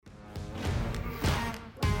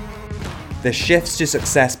the Shifts to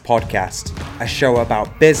Success podcast, a show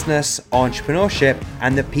about business, entrepreneurship,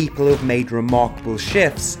 and the people who've made remarkable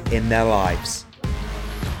shifts in their lives.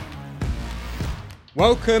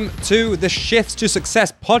 Welcome to the Shifts to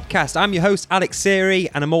Success podcast. I'm your host, Alex Seary,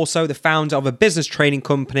 and I'm also the founder of a business training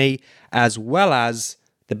company, as well as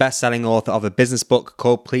the best-selling author of a business book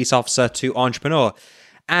called Police Officer to Entrepreneur.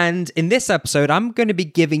 And in this episode, I'm going to be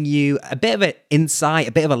giving you a bit of an insight,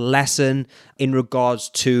 a bit of a lesson in regards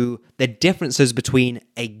to the differences between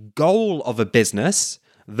a goal of a business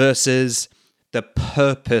versus the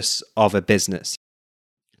purpose of a business.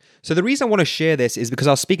 So the reason I want to share this is because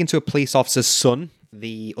I was speaking to a police officer's son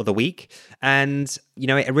the other week, and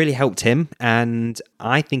it really helped him, and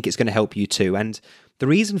I think it's going to help you too. And the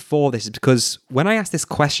reason for this is because when I ask this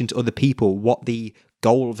question to other people, what the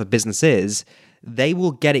goal of a business is, they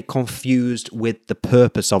will get it confused with the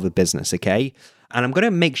purpose of a business, okay? And I'm going to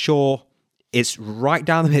make sure it's right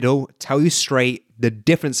down the middle, tell you straight the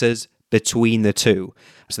differences between the two.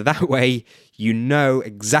 So that way, you know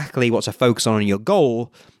exactly what to focus on in your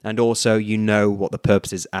goal, and also you know what the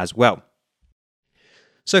purpose is as well.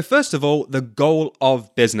 So first of all, the goal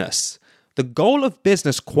of business. The goal of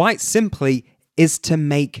business, quite simply, is to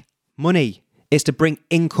make money. It's to bring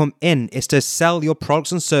income in. It's to sell your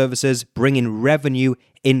products and services, bringing revenue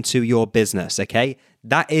into your business, okay?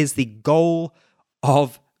 That is the goal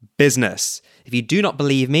of business. If you do not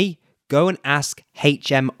believe me, go and ask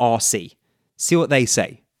HMRC. See what they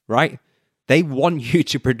say, right? They want you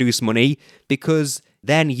to produce money because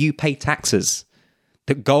then you pay taxes.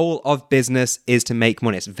 The goal of business is to make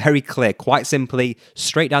money. It's very clear, quite simply,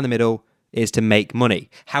 straight down the middle, is to make money.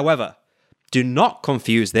 However, do not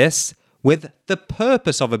confuse this with the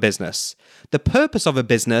purpose of a business. The purpose of a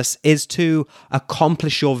business is to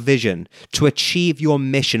accomplish your vision, to achieve your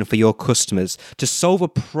mission for your customers, to solve a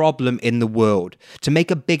problem in the world, to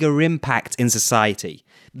make a bigger impact in society.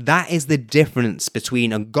 That is the difference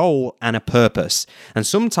between a goal and a purpose. And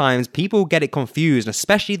sometimes people get it confused,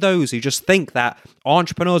 especially those who just think that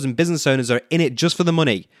entrepreneurs and business owners are in it just for the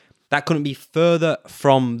money. That couldn't be further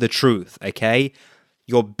from the truth, okay?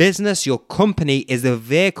 Your business, your company is a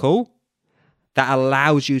vehicle that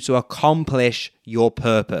allows you to accomplish your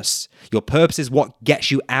purpose. Your purpose is what gets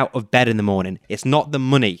you out of bed in the morning. It's not the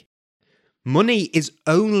money. Money is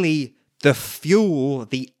only the fuel,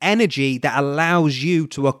 the energy that allows you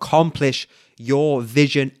to accomplish your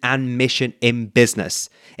vision and mission in business.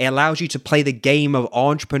 It allows you to play the game of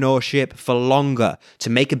entrepreneurship for longer, to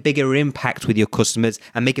make a bigger impact with your customers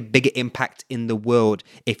and make a bigger impact in the world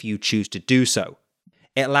if you choose to do so.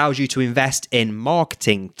 It allows you to invest in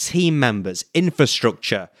marketing, team members,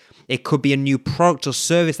 infrastructure. It could be a new product or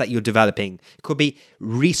service that you're developing. It could be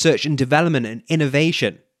research and development and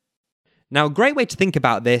innovation. Now, a great way to think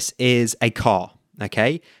about this is a car,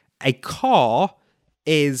 okay? A car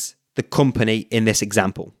is the company in this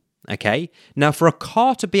example, okay? Now, for a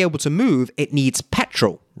car to be able to move, it needs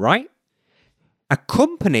petrol, right? A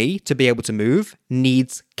company to be able to move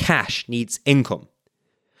needs cash, needs income.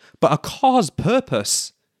 But a car's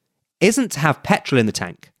purpose isn't to have petrol in the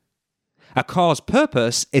tank. A car's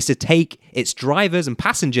purpose is to take its drivers and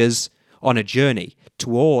passengers on a journey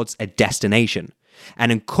towards a destination.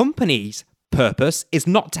 And a company's purpose is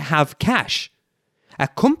not to have cash. A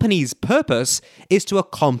company's purpose is to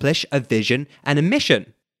accomplish a vision and a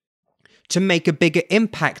mission, to make a bigger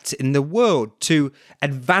impact in the world, to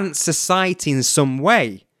advance society in some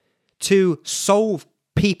way, to solve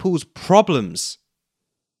people's problems.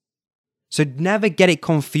 So never get it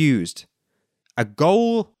confused. A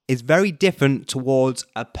goal is very different towards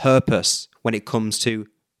a purpose when it comes to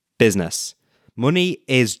business. Money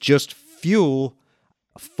is just fuel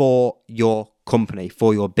for your company,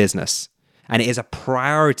 for your business. And it is a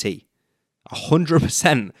priority.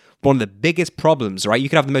 100%. One of the biggest problems, right? You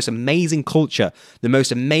can have the most amazing culture, the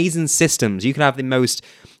most amazing systems. You can have the most,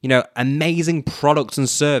 amazing products and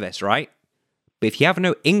service, right? But if you have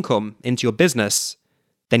no income into your business,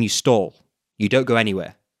 then you stall. You don't go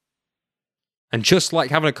anywhere. And just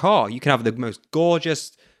like having a car, you can have the most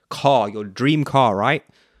gorgeous car, your dream car, right?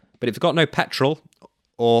 But if you've got no petrol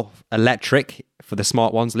or electric, for the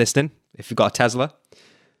smart ones listening, if you've got a Tesla,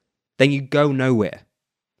 then you go nowhere,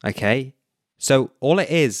 okay? So all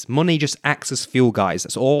it is, money just acts as fuel, guys.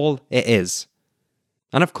 That's all it is.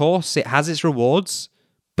 And of course, it has its rewards,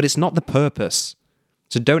 but it's not the purpose.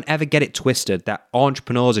 So don't ever get it twisted that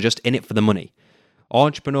entrepreneurs are just in it for the money.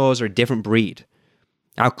 Entrepreneurs are a different breed.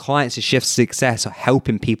 Our clients at Shift Success are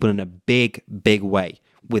helping people in a big, big way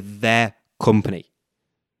with their company.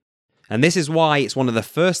 And this is why it's one of the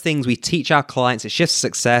first things we teach our clients at Shift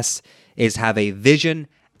Success is have a vision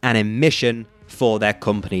and a mission for their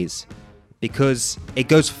companies. because it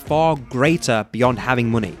goes far greater beyond having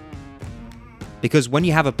money. Because when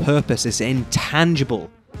you have a purpose, it's intangible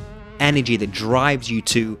energy that drives you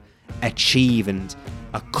to achieve and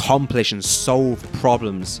accomplish and solve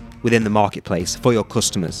problems within the marketplace for your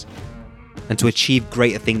customers and to achieve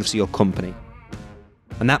greater things for your company.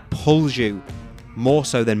 And that pulls you more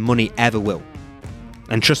so than money ever will.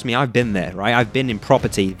 And trust me, I've been there, right? I've been in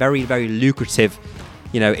property, very, very lucrative,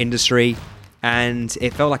 industry, and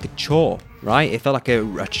it felt like a chore, right? It felt like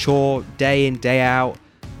a chore day in, day out.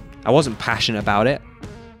 I wasn't passionate about it.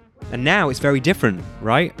 And now it's very different,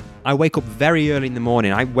 right? I wake up very early in the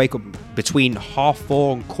morning. I wake up between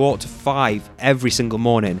 4:30 and 4:45 every single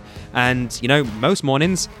morning. And, most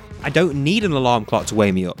mornings, I don't need an alarm clock to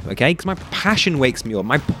wake me up, okay? Because my passion wakes me up.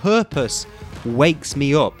 My purpose wakes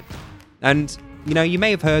me up. And, you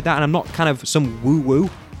may have heard that, and I'm not kind of some woo-woo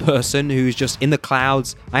person who's just in the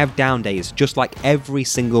clouds. I have down days, just like every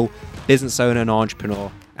single business owner and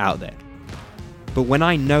entrepreneur out there. But when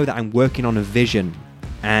I know that I'm working on a vision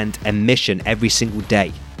and a mission every single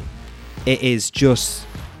day, it is just,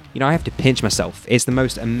 I have to pinch myself. It's the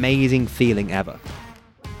most amazing feeling ever.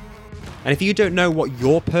 And if you don't know what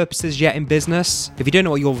your purpose is yet in business, if you don't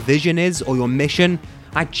know what your vision is or your mission,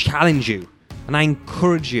 I challenge you and I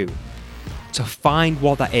encourage you to find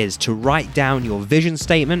what that is, to write down your vision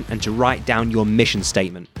statement and to write down your mission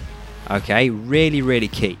statement. Okay, really, really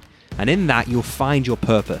key. And in that, you'll find your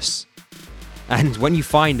purpose. And when you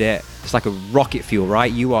find it, it's like a rocket fuel,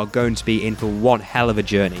 right? You are going to be in for one hell of a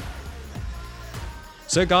journey.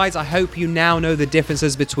 So guys, I hope you now know the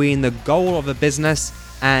differences between the goal of a business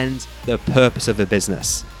and the purpose of a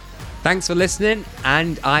business. Thanks for listening,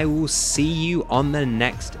 and I will see you on the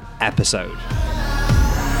next episode.